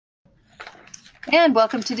And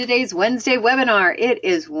welcome to today's Wednesday webinar. It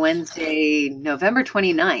is Wednesday, November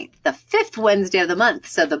 29th, the fifth Wednesday of the month,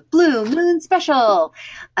 so the Blue Moon Special,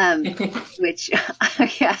 which,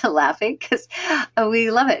 yeah, laughing because we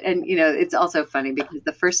love it. And, you know, it's also funny because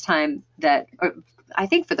the first time that, or I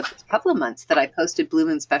think for the first couple of months that I posted Blue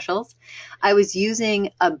Moon Specials, I was using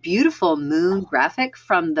a beautiful moon graphic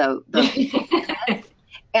from the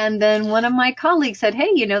and then one of my colleagues said, "Hey,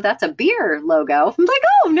 you know, that's a beer logo." I'm like,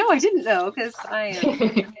 "Oh, no, I didn't know because I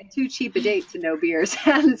am too cheap a date to know beers."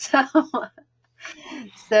 And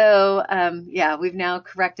yeah, we've now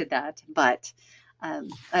corrected that, but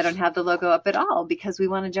I don't have the logo up at all because we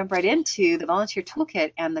want to jump right into the Volunteer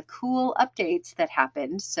Toolkit and the cool updates that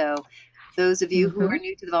happened. So those of you who are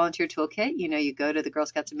new to the Volunteer Toolkit, you know, you go to the Girl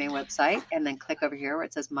Scouts of Maine website and then click over here where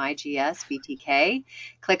it says My GS VTK.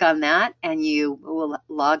 Click on that and you will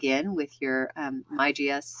log in with your My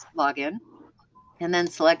GS login, and then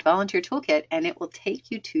select Volunteer Toolkit and it will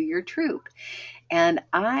take you to your troop. And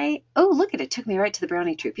oh, look at it, took me right to the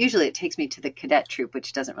Brownie troop. Usually it takes me to the Cadet troop,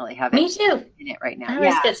 which doesn't really have Me it too. in it right now. I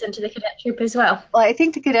always Yeah. get sent to the cadet troop as well. Well, I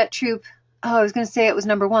think the Cadet troop, oh, I was going to say it was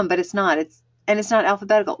number one, but it's not. It's not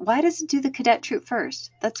alphabetical. Why does it do the Cadet troop first?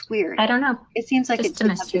 That's weird. I don't know. It seems like it Just a should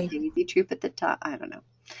have the mystery. Daisy troop at the top. I don't know.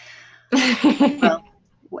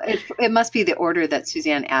 Well, it must be the order that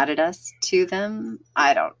Suzanne added us to them.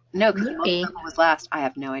 I don't know because the most Maybe. purple was last. I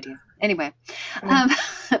have no idea. Anyway, um,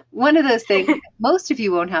 one of those things most of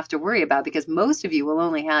you won't have to worry about because most of you will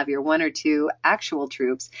only have your one or two actual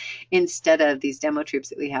troops instead of these demo troops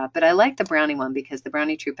that we have. But I like the Brownie one because the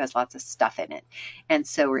Brownie troop has lots of stuff in it. And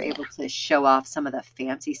so we're able to show off some of the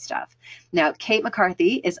fancy stuff. Now, Kate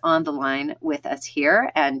McCarthy is on the line with us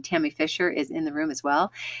here, and Tammy Fisher is in the room as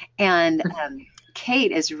well. And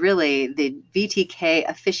Kate is really the VTK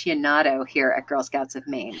aficionado here at Girl Scouts of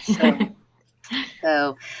Maine.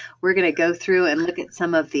 So we're going to go through and look at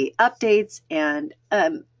some of the updates. And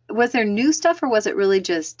was there new stuff or was it really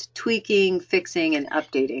just tweaking, fixing, and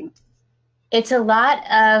updating? It's a lot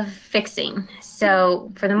of fixing.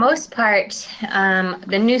 So for the most part,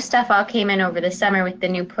 the new stuff all came in over the summer with the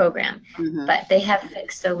new program. But they have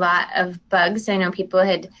fixed a lot of bugs. I know people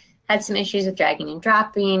had some issues with dragging and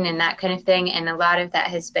dropping and that kind of thing, and a lot of that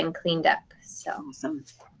has been cleaned up. So Awesome.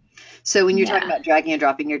 So when you're talking about dragging and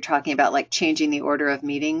dropping, you're talking about like changing the order of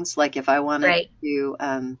meetings. Like if I wanted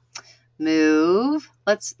to move,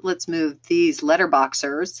 let's move these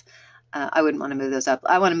letterboxers. I wouldn't want to move those up.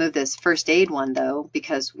 I want to move this first aid one though,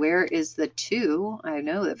 because where is the 2? I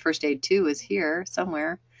know that first aid 2 is here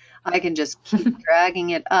somewhere. I can just keep dragging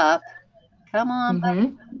it up. Come on,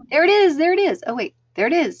 buddy. There it is. There it is. Oh wait, there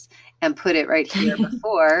it is. And put it right here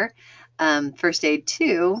before first aid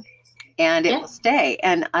 2. And it will stay.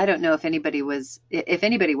 And I don't know if anybody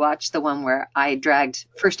watched the one where I dragged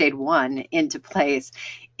first aid 1 into place.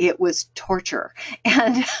 It was torture.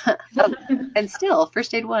 And and still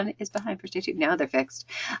first aid 1 is behind first aid 2. Now they're fixed.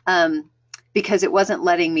 Because it wasn't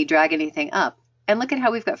letting me drag anything up. And look at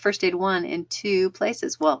how we've got first aid 1 in 2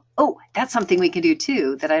 places. Well, oh, that's something we can do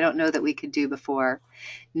too that I don't know that we could do before.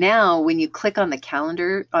 Now, when you click on the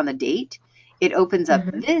calendar, on the date, it opens up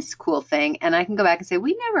this cool thing, and I can go back and say,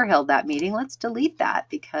 we never held that meeting. Let's delete that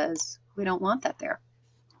because we don't want that there.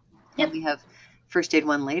 Yep. And we have first aid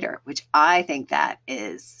 1 later, which I think that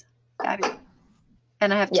is fabulous.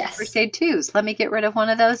 And I have 2 first aid 2s. Let me get rid of one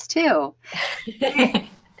of those too.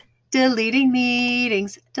 Deleting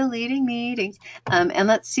meetings, deleting meetings. And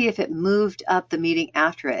let's see if it moved up the meeting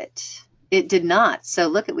after it. It did not. So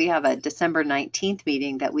look at, we have a December 19th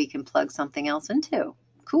meeting that we can plug something else into.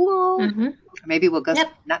 Cool. Or maybe we'll go to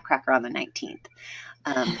Nutcracker on the 19th.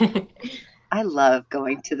 I love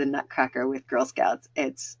going to the Nutcracker with Girl Scouts.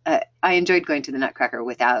 I enjoyed going to the Nutcracker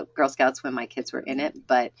without Girl Scouts when my kids were in it,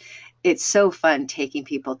 but it's so fun taking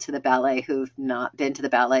people to the ballet who've not been to the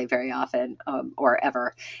ballet very often or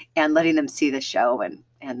ever, and letting them see the show and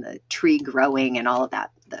the tree growing and all of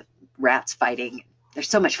that, the rats fighting. They're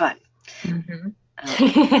so much fun.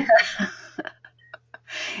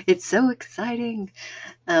 It's so exciting.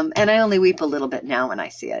 And I only weep a little bit now when I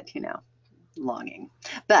see it, you know, longing.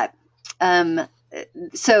 But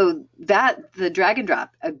so that the drag and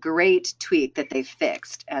drop, a great tweak that they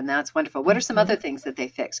fixed, and that's wonderful. What are some other things that they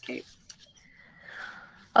fixed, Kate?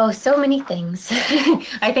 Oh, so many things.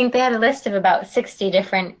 I think they had a list of about 60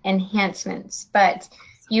 different enhancements, but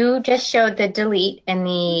you just showed the delete in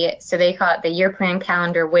so they call it the year plan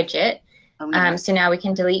calendar widget. So now we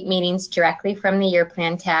can delete meetings directly from the year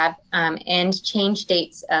plan tab and change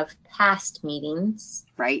dates of past meetings.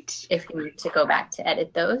 Right. If we need to go back to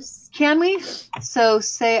edit those. Can we? So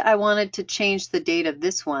say I wanted to change the date of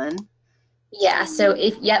this one. Yeah, so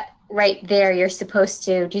right there, you're supposed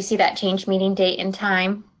to, do you see that change meeting date and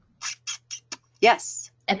time?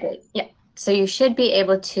 Yes. Okay, yeah. So you should be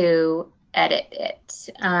able to edit it.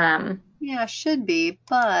 Yeah, should be,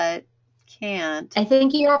 but can't. I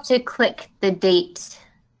think you have to click the date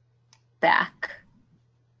back.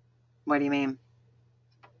 What do you mean?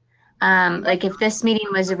 Like if this meeting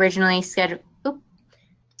was originally scheduled,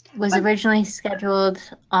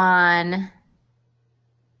 on.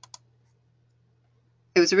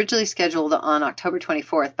 It was originally scheduled on October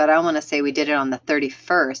 24th, but I want to say we did it on the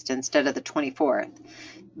 31st instead of the 24th.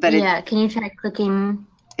 But yeah, can you try clicking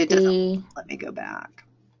it doesn't let me go back.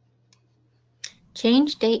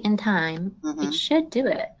 Change date and time. It should do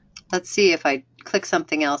it. Let's see if I click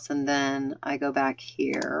something else and then I go back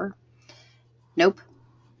here. Nope.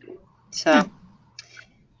 So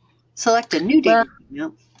select a new date.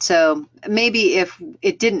 Nope. So maybe if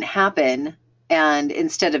it didn't happen and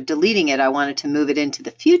instead of deleting it, I wanted to move it into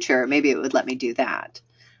the future, maybe it would let me do that.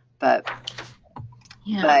 But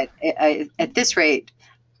at this rate,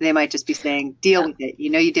 they might just be saying, deal with it. You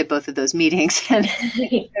know, you did both of those meetings and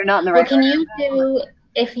they're not in the right order.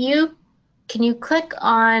 Can you click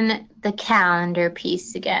on the calendar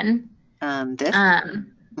piece again? This?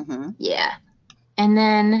 Yeah. And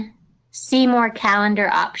then see more calendar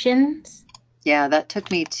options. Yeah, that took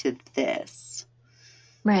me to this.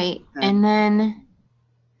 Right. And then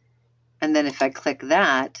if I click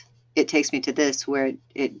that, it takes me to this where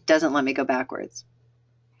it doesn't let me go backwards.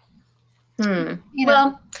 You know.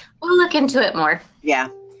 Well, we'll look into it more. Yeah.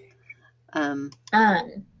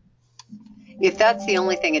 If that's the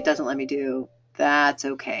only thing it doesn't let me do, that's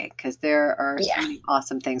okay, because there are so many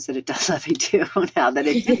awesome things that it does let me do now that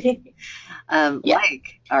it did.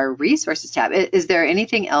 Like our resources tab. Is there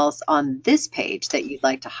anything else on this page that you'd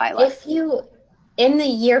like to highlight? If you, in the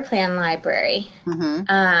year plan library,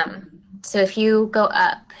 so if you go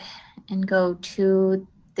up and go to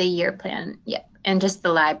the year plan, and just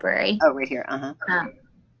the library. Oh, right here.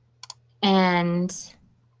 And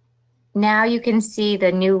now you can see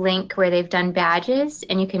the new link where they've done badges,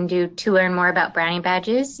 and you can do to learn more about Brownie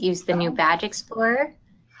badges, use the new badge explorer.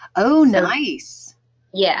 Oh, so, nice.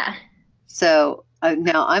 Yeah. So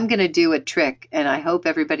now I'm going to do a trick, and I hope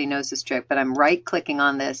everybody knows this trick, but I'm right clicking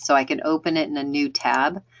on this so I can open it in a new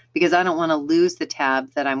tab because I don't want to lose the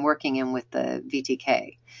tab that I'm working in with the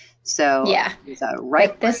VTK. So this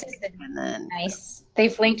is and then nice.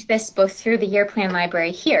 They've linked this both through the year plan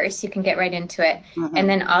library here, so you can get right into it, and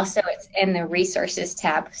then also it's in the resources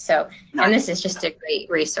tab. So, and this is just a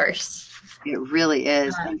great resource. It really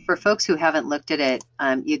is. And for folks who haven't looked at it,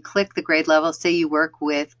 you click the grade level. Say you work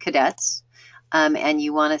with cadets, and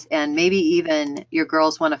you want to, and maybe even your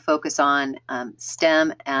girls want to focus on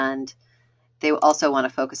STEM, and they also want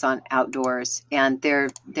to focus on outdoors, and they're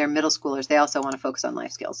middle schoolers. They also want to focus on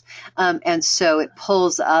life skills. And so it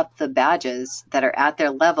pulls up the badges that are at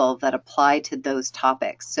their level that apply to those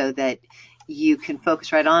topics so that you can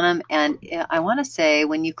focus right on them. And I want to say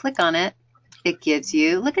when you click on it, it gives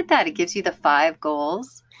you, look at that, it gives you the 5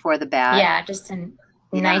 goals for the badge. Yeah, just a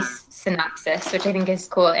nice synopsis, which I think is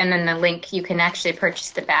cool. And then the link, you can actually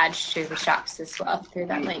purchase the badge through the shops as well through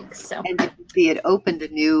that link. So, and you can see it opened a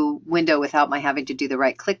new window without my having to do the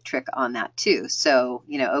right click trick on that too. So,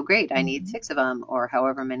 you know, oh great, I need 6 of them or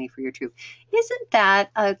however many for your troop. Isn't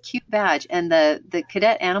that a cute badge? And the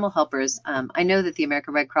cadet animal helpers, I know that the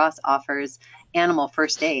American Red Cross offers animal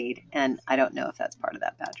first aid, and I don't know if that's part of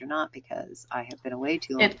that badge or not because I have been away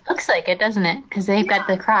too long. It looks like it, doesn't it? Because they've got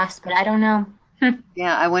the cross, but I don't know.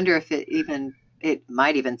 Yeah, I wonder if it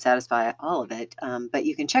might even satisfy all of it. But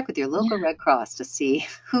you can check with your local Red Cross to see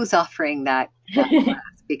who's offering that class,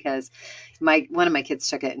 because one of my kids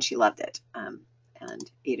took it and she loved it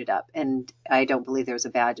and ate it up. And I don't believe there was a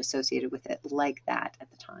badge associated with it like that at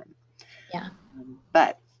the time. Yeah.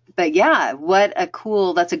 But yeah,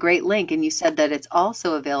 that's a great link. And you said that it's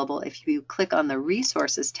also available if you click on the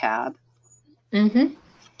resources tab.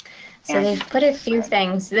 So they've put a few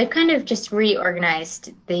things. They've kind of just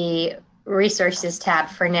reorganized the resources tab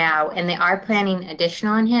for now, and they are planning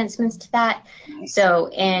additional enhancements to that. Nice. So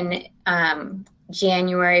in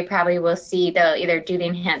January, probably we'll see they'll either do the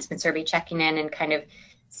enhancements or be checking in and kind of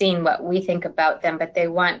seeing what we think about them, but they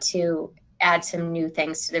want to add some new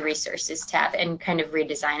things to the resources tab and kind of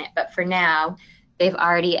redesign it. But for now, they've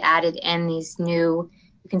already added in these new,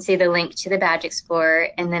 you can see the link to the Badge Explorer,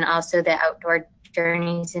 and then also the outdoor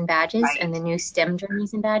journeys and badges, and the new STEM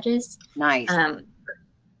journeys and badges. Nice.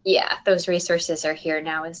 Yeah, those resources are here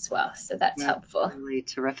now as well, so that's helpful. Really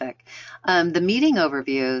terrific. The meeting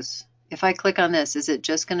overviews, if I click on this, is it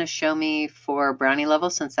just going to show me for Brownie level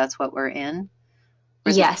since that's what we're in?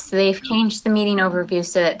 Yes, they've changed the meeting overview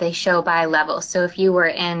so that they show by level. So if you were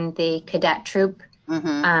in the cadet troop,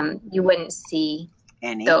 you wouldn't see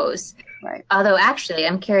those. Right. Although actually,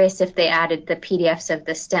 I'm curious if they added the PDFs of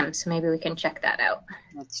the STEM, so maybe we can check that out.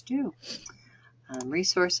 Let's do.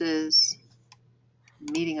 Resources,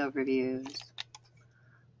 meeting overviews.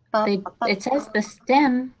 It says the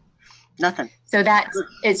STEM. Nothing. So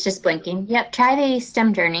it's just blinking. Yep, try the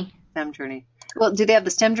STEM journey. STEM journey. Well, do they have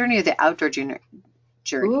the STEM journey or the outdoor journey?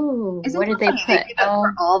 Ooh, what did they put? They give it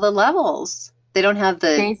for all the levels. They don't have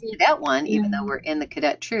the cadet one, even though we're in the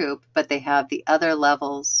cadet troop, but they have the other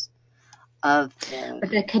levels of But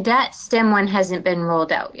the cadet STEM one hasn't been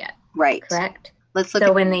rolled out yet. Right. Correct? Let's look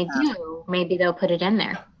so when they do, maybe they'll put it in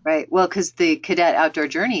there. Right. Well, because the cadet outdoor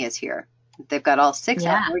journey is here. They've got all 6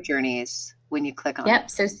 outdoor journeys when you click on it. Yep,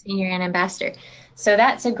 so senior and ambassador. So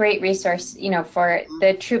that's a great resource, for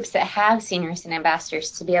the troops that have seniors and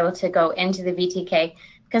ambassadors to be able to go into the VTK,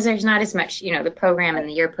 because there's not as much, the program and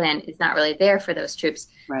the year plan is not really there for those troops.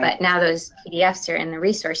 Right. But now those PDFs are in the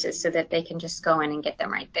resources so that they can just go in and get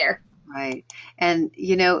them right there. Right. And,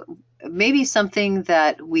 maybe something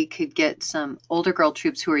that we could get some older girl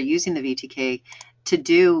troops who are using the VTK to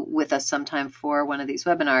do with us sometime for one of these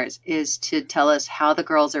webinars is to tell us how the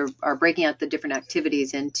girls are breaking out the different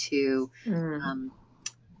activities into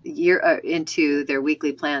into their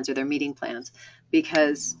weekly plans or their meeting plans,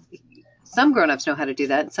 because some grown-ups know how to do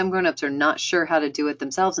that, and some grown-ups are not sure how to do it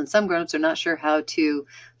themselves, and some grown-ups are not sure how to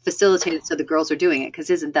facilitate it so the girls are doing it, because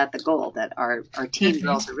isn't that the goal, that our teen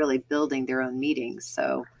girls are really building their own meetings?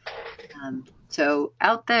 So so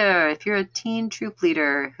out there, if you're a teen troop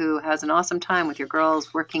leader who has an awesome time with your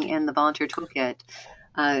girls working in the Volunteer Toolkit,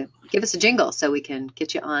 give us a jingle so we can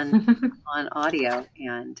get you on audio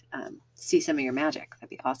and see some of your magic. That'd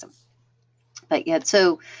be awesome. But yeah,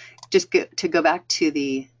 so just to go back to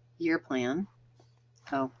the year plan.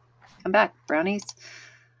 Oh, come back, brownies.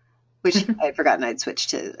 Which I had forgotten I'd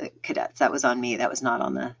switched to cadets. That was on me. That was not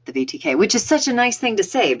on the VTK, which is such a nice thing to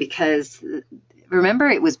say, because remember,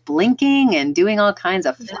 it was blinking and doing all kinds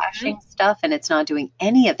of flashing stuff, and it's not doing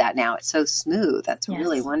any of that now. It's so smooth. That's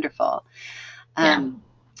really wonderful. And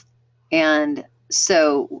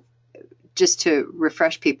so just to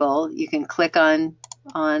refresh people, you can click on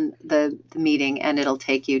the meeting and it'll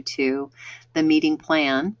take you to the meeting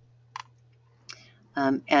plan.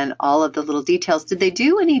 And all of the little details. Did they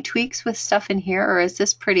do any tweaks with stuff in here, or is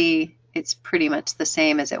this it's pretty much the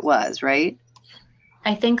same as it was, right?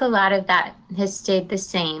 I think a lot of that has stayed the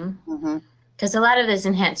same, because a lot of those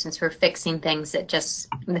enhancements were fixing things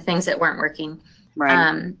the things that weren't working.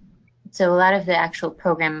 Right. So a lot of the actual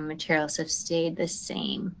program materials have stayed the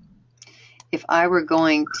same. If I were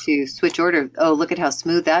going to switch order, oh, look at how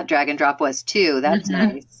smooth that drag and drop was too. That's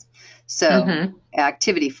nice. So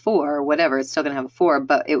activity 4, whatever, it's still going to have a 4,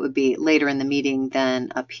 but it would be later in the meeting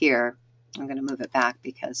than up here. I'm going to move it back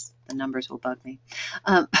because the numbers will bug me.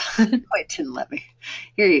 Oh, it didn't let me.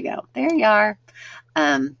 Here you go. There you are.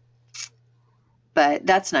 But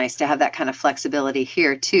that's nice to have that kind of flexibility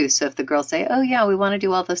here too. So if the girls say, oh yeah, we want to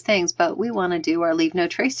do all those things, but we want to do our leave no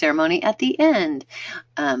trace ceremony at the end.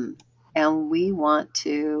 And we want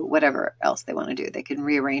to, whatever else they want to do, they can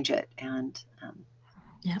rearrange it and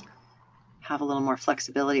have a little more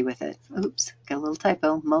flexibility with it. Oops, got a little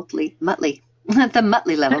typo. Mutley. The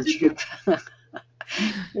Mutley level troop.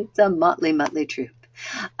 It's a Mutley troop.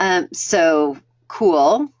 So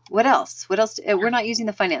cool. What else? We're not using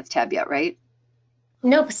the finance tab yet, right?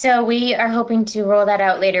 Nope. So we are hoping to roll that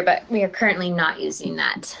out later, but we are currently not using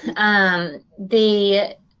that.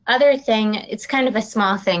 The other thing, it's kind of a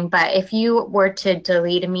small thing, but if you were to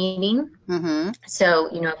delete a meeting, so,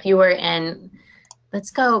 if you were in,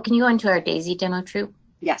 can you go into our Daisy demo troop?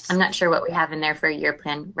 Yes. I'm not sure what we have in there for a year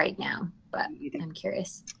plan right now, but I'm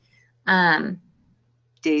curious.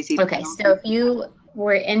 Daisy. Okay, so if you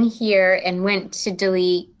were in here and went to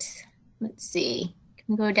delete, let's see, can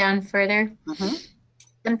we go down further?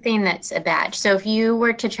 Something that's a badge. So if you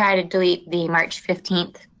were to try to delete the March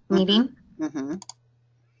 15th meeting,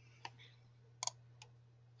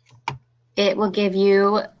 it will give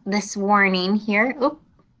you this warning here. Oop.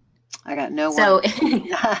 I got no So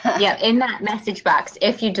yeah, in that message box,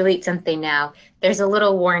 if you delete something now, there's a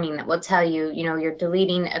little warning that will tell you, you're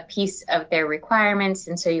deleting a piece of their requirements,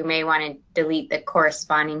 and so you may want to delete the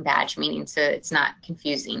corresponding badge meaning so it's not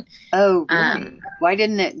confusing. Oh, really? Why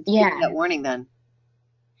didn't it give that warning then?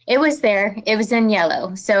 It was there. It was in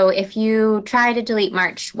yellow. So if you try to delete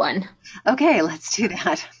March 1. Okay, let's do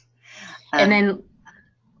that. And then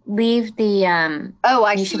leave the,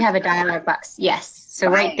 you should have a dialog box. Yes. So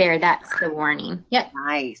right there, that's the warning. Yep.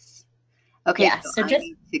 Nice. Okay. Yeah. So just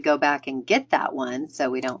to go back and get that one so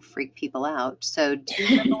we don't freak people out. So do you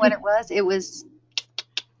remember what it was? It was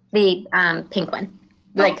the pink one,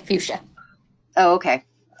 like fuchsia. Oh, okay.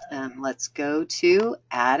 Let's go to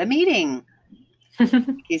add a meeting.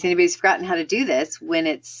 In case anybody's forgotten how to do this when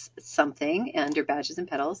it's something under badges and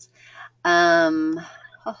petals. It's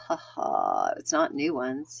not new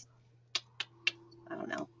ones. I don't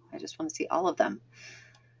know. I just want to see all of them.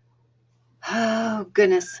 Oh,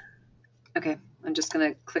 goodness. Okay, I'm just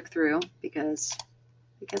going to click through because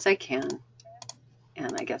I can.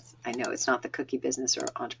 And I guess I know it's not the cookie business or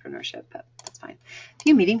entrepreneurship, but that's fine.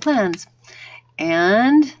 View meeting plans.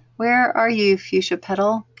 And where are you, fuchsia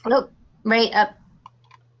petal? Oh, right up.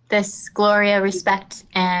 This Gloria Respect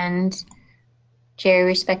and Jerry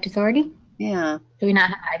Respect Authority. Yeah. Do we not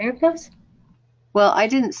have either of those? Well, I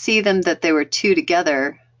didn't see them that they were two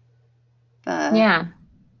together. But, yeah.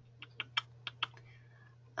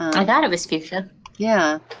 I thought it was fuchsia.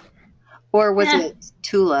 Yeah. Or was it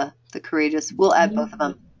Tula, the courageous? We'll add both of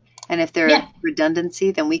them. And if there's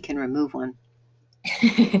redundancy, then we can remove one.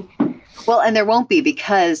 Well, and there won't be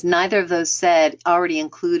because neither of those said already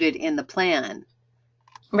included in the plan.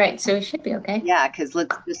 Right, so it should be okay. Yeah, because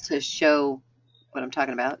let's just to show what I'm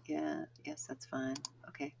talking about. Yeah, yes, that's fine.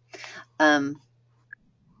 Okay.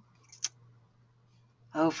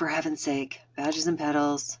 Oh, for heaven's sake, badges and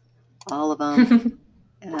petals, all of them.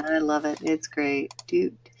 And I love it. It's great,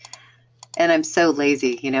 dude. And I'm so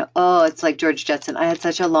lazy, you know. Oh, it's like George Jetson. I had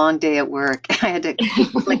such a long day at work. I had to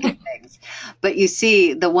keep clicking things. But you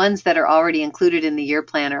see, the ones that are already included in the year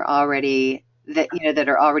plan are already that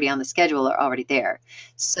are already on the schedule are already there.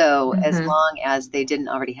 So as long as they didn't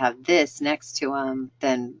already have this next to them,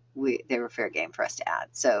 then they were fair game for us to add.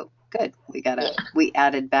 So good. We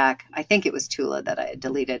added back. I think it was Tula that I had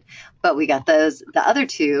deleted, but we got the other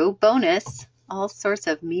two bonus, all sorts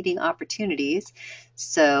of meeting opportunities.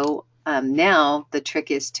 So now the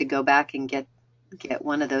trick is to go back and get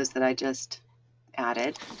one of those that I just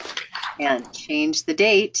added and change the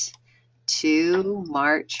date to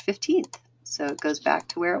March 15th. So it goes back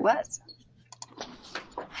to where it was.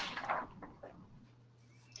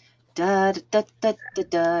 Da da da da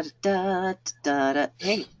da da da da.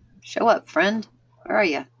 Hey, show up, friend. Where are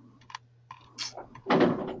you?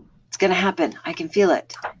 It's gonna happen. I can feel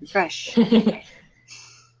it. Refresh. Okay,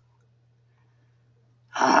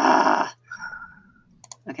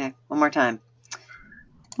 one more time.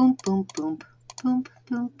 Boom, boom, boom, boom,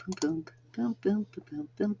 boom, boom, boom, boom, boom, boom,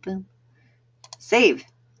 boom, boom. Save.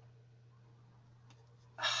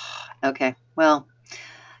 Okay, well,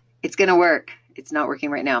 it's gonna work. It's not working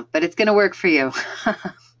right now, but it's gonna work for you.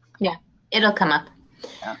 Yeah, it'll come up.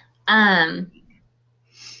 Yeah.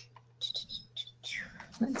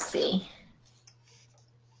 Let's see.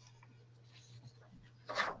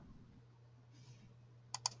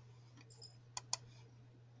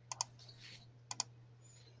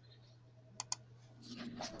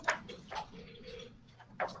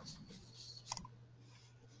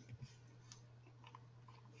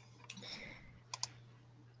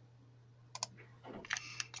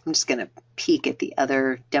 I'm just going to peek at the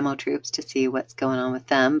other demo troops to see what's going on with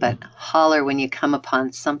them, but holler when you come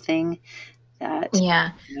upon something that... Yeah.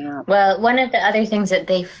 Well, one of the other things that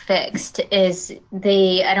they fixed is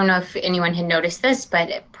I don't know if anyone had noticed this, but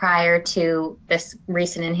prior to this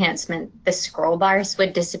recent enhancement, the scroll bars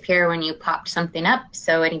would disappear when you popped something up.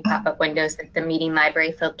 So any pop-up windows like the meeting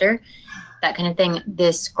library filter, that kind of thing,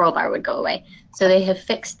 this scroll bar would go away. So they have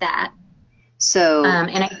fixed that. So,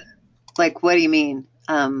 like, what do you mean?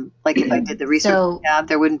 Like if I did the research tab,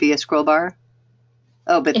 there wouldn't be a scroll bar?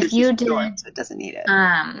 Oh, but this is short, so it doesn't need it.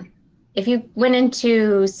 If you went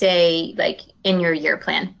into, say, like in your year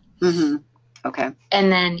plan. Okay.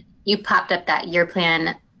 And then you popped up that year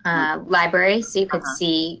plan library so you could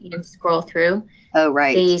see, you can scroll through. Oh,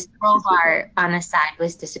 right. The scroll bar on the side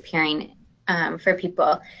was disappearing for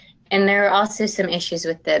people. And there are also some issues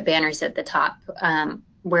with the banners at the top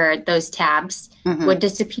where those tabs would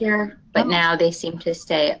disappear, but now they seem to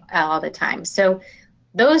stay all the time. So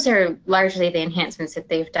those are largely the enhancements that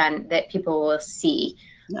they've done that people will see.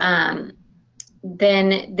 Then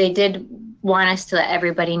they did want us to let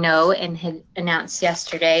everybody know and had announced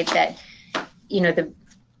yesterday that, you know,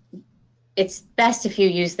 it's best if you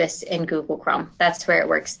use this in Google Chrome. That's where it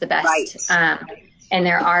works the best. Right. And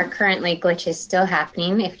there are currently glitches still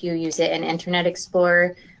happening if you use it in Internet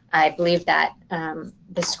Explorer. I believe that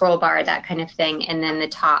the scroll bar, that kind of thing, and then the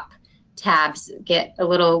top tabs get a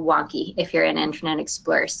little wonky if you're in Internet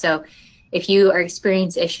Explorer. So if you are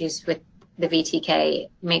experiencing issues with the VTK,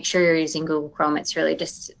 make sure you're using Google Chrome. It's really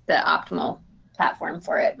just the optimal platform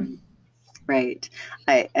for it. Right.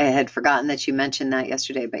 I had forgotten that you mentioned that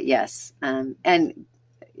yesterday, but yes. And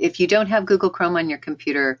if you don't have Google Chrome on your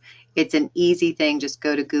computer, it's an easy thing. Just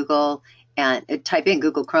go to Google and type in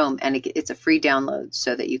Google Chrome, and it's a free download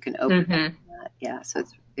so that you can open it. Yeah, so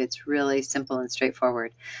it's really simple and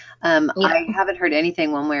straightforward. I haven't heard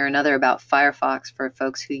anything one way or another about Firefox for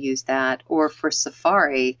folks who use that, or for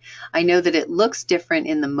Safari. I know that it looks different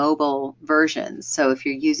in the mobile versions. So if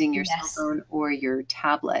you're using your cell phone or your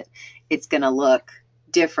tablet, it's going to look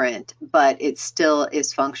different, but it still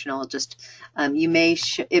is functional. Just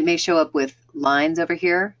it may show up with lines over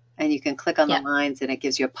here, and you can click on the lines, and it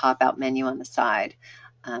gives you a pop-out menu on the side.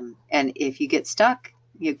 And if you get stuck,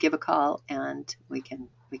 you give a call, and we can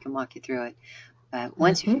walk you through it.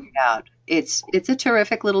 Once you figure it out, it's a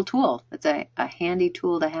terrific little tool. It's a handy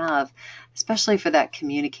tool to have, especially for that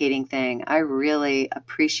communicating thing. I really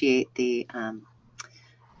appreciate the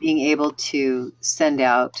being able to send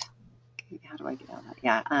out. How do I get out of that?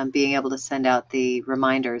 Yeah, being able to send out the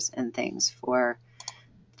reminders and things for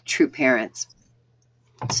troop parents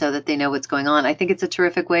so that they know what's going on. I think it's a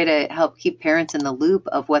terrific way to help keep parents in the loop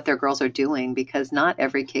of what their girls are doing, because not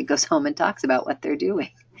every kid goes home and talks about what they're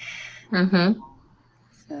doing.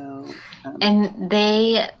 So, and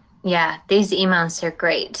these emails are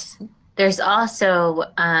great. There's also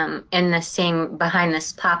in the same, behind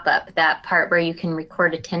this pop-up, that part where you can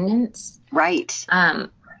record attendance. Right.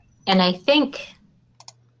 And I think,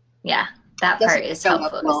 that part is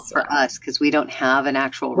helpful well for us, because we don't have an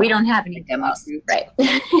actual. We don't have any demos, right?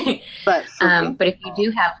 But if you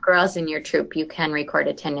do have girls in your troop, you can record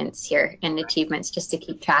attendance here and achievements, just to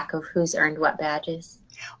keep track of who's earned what badges.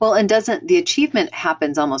 Well, and doesn't the achievement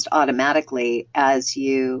happens almost automatically as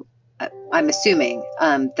you? I'm assuming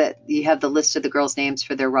that you have the list of the girls' names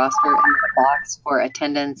for their roster in a box for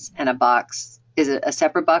attendance and a box. Is it a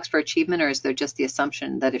separate box for achievement, or is there just the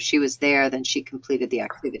assumption that if she was there, then she completed the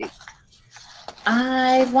activity?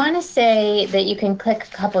 I want to say that you can click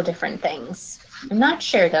a couple different things. I'm not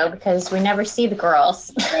sure, though, because we never see the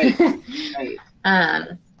girls. Right.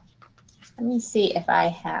 Let me see if I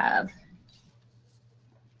have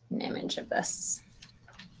an image of this.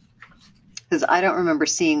 Because I don't remember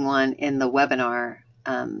seeing one in the webinar,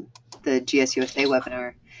 the GSUSA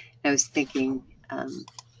webinar. I was thinking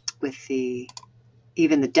with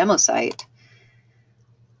even the demo site,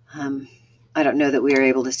 I don't know that we are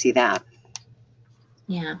able to see that.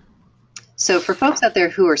 Yeah. So for folks out there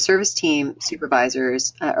who are service team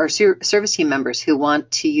supervisors or service team members who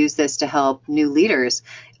want to use this to help new leaders,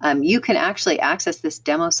 you can actually access this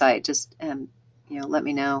demo site. Just let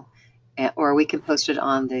me know, or we can post it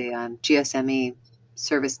on the GSME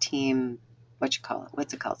service team. What's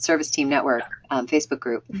it called? Service Team Network Facebook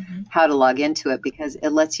group. How to log into it, because it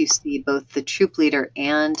lets you see both the troop leader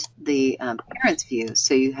and the parents' view,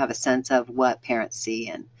 so you have a sense of what parents see.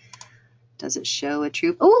 And does it show a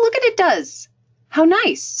troop? Oh, look at it, does. How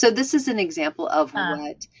nice. So this is an example of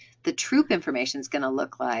what the troop information is going to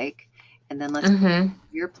look like. And then let's go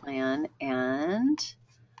your plan, and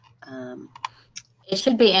it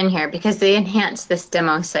should be in here because they enhanced this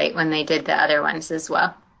demo site when they did the other ones as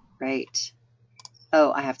well. Right.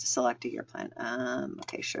 Oh, I have to select a year plan.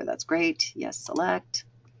 Okay, sure, that's great. Yes, select.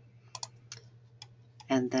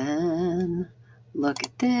 And then look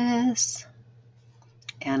at this.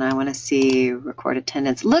 And I want to see record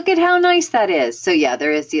attendance. Look at how nice that is. So yeah,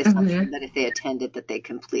 there is the assumption that if they attended, that they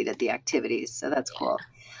completed the activities. So that's cool.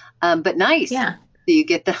 But nice. Yeah. So you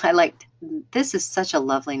get the highlight. This is such a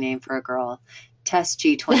lovely name for a girl. Test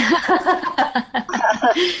G20.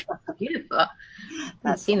 Beautiful.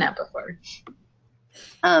 I've seen that before.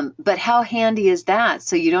 But how handy is that?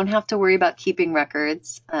 So you don't have to worry about keeping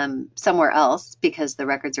records somewhere else, because the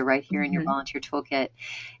records are right here in your volunteer toolkit,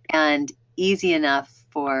 and easy enough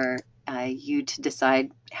for you to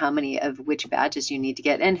decide how many of which badges you need to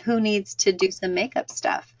get and who needs to do some makeup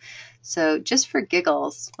stuff. So just for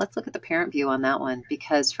giggles, let's look at the parent view on that one,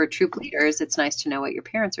 because for troop leaders, it's nice to know what your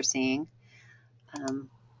parents are seeing. Come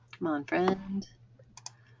on, friend.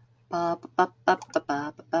 There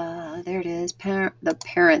it is, the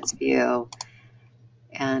parents view.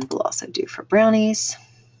 And we'll also do for brownies.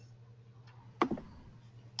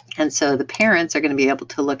 And so the parents are going to be able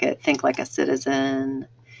to look at Think Like a Citizen,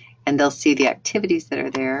 and they'll see the activities that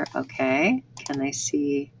are there. Okay. Can they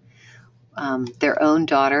see their own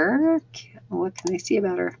daughter? What can they see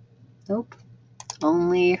about her? Nope.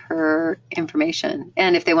 Only her information.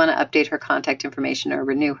 And if they want to update her contact information or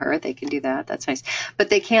renew her, they can do that. That's nice. But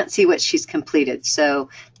they can't see what she's completed. So,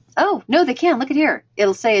 oh, no, they can. Look at here.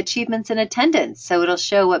 It'll say achievements and attendance. So it'll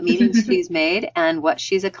show what meetings she's made and what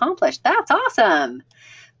she's accomplished. That's awesome.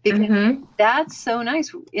 because that's so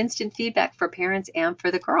nice. Instant feedback for parents and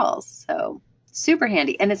for the girls. So super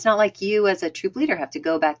handy. And it's not like you as a troop leader have to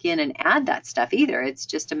go back in and add that stuff either. It's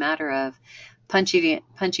just a matter of punching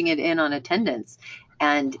it in on attendance.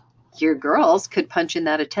 And your girls could punch in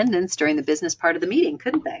that attendance during the business part of the meeting,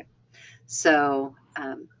 couldn't they? So,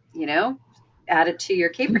 you know, add it to your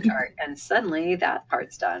caper chart and suddenly that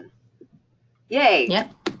part's done. Yay. Yep.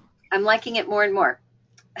 I'm liking it more and more.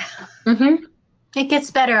 It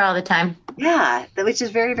gets better all the time. Yeah, which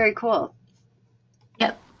is very, very cool.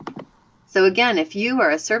 Yep. So again, if you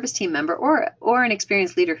are a service team member or an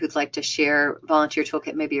experienced leader who'd like to share Volunteer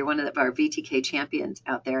Toolkit, maybe you're one of our VTK champions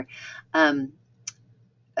out there,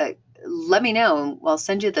 let me know. I'll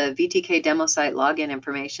send you the VTK demo site login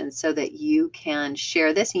information so that you can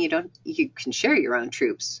share this, and you can share your own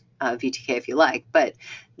troops VTK if you like, but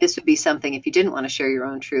this would be something, if you didn't want to share your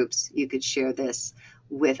own troops, you could share this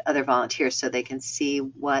with other volunteers so they can see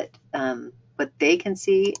what they can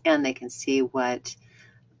see, and they can see what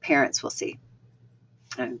parents will see.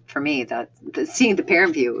 And for me, seeing the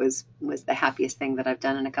parent view was the happiest thing that I've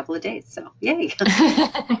done in a couple of days. So yay.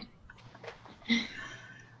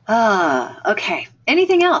 Okay.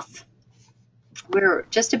 Anything else? We're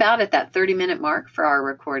just about at that 30-minute mark for our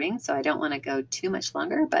recording, so I don't want to go too much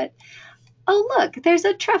longer, but oh, look, there's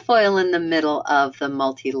a trefoil in the middle of the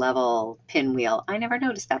multi-level pinwheel. I never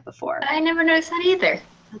noticed that before. I never noticed that either.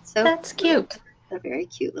 That's cute. A very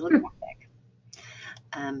cute little graphic.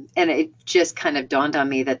 And it just kind of dawned on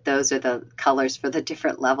me that those are the colors for the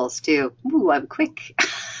different levels too. Ooh, I'm quick.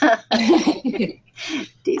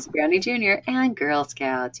 Daisy Brownie Jr. and Girl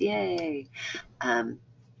Scouts, yay!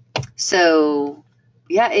 So,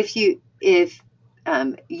 yeah, if you,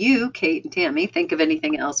 Kate and Tammy, think of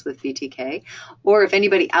anything else with VTK, or if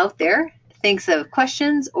anybody out there thinks of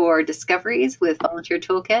questions or discoveries with Volunteer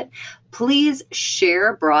Toolkit, please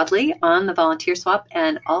share broadly on the Volunteer Swap,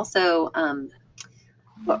 and also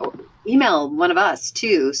email one of us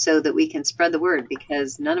too, so that we can spread the word,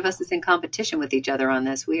 because none of us is in competition with each other on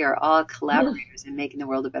this. We are all collaborators in making the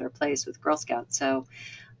world a better place with Girl Scouts. So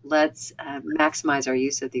let's maximize our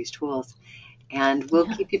use of these tools, and we'll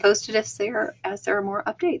keep you posted as there are more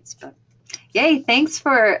updates. But yay, thanks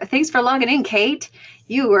for logging in, Kate.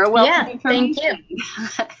 You were a wealth of information.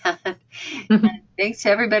 Thank you. Thanks to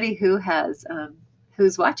everybody who's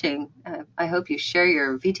watching. I hope you share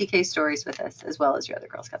your VTK stories with us as well as your other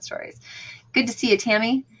Girl Scout stories. Good to see you,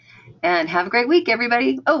 Tammy, and have a great week,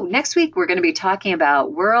 everybody. Oh, next week we're going to be talking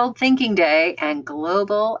about World Thinking Day and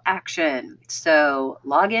global action. So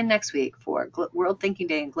log in next week for World Thinking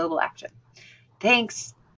Day and global action. Thanks.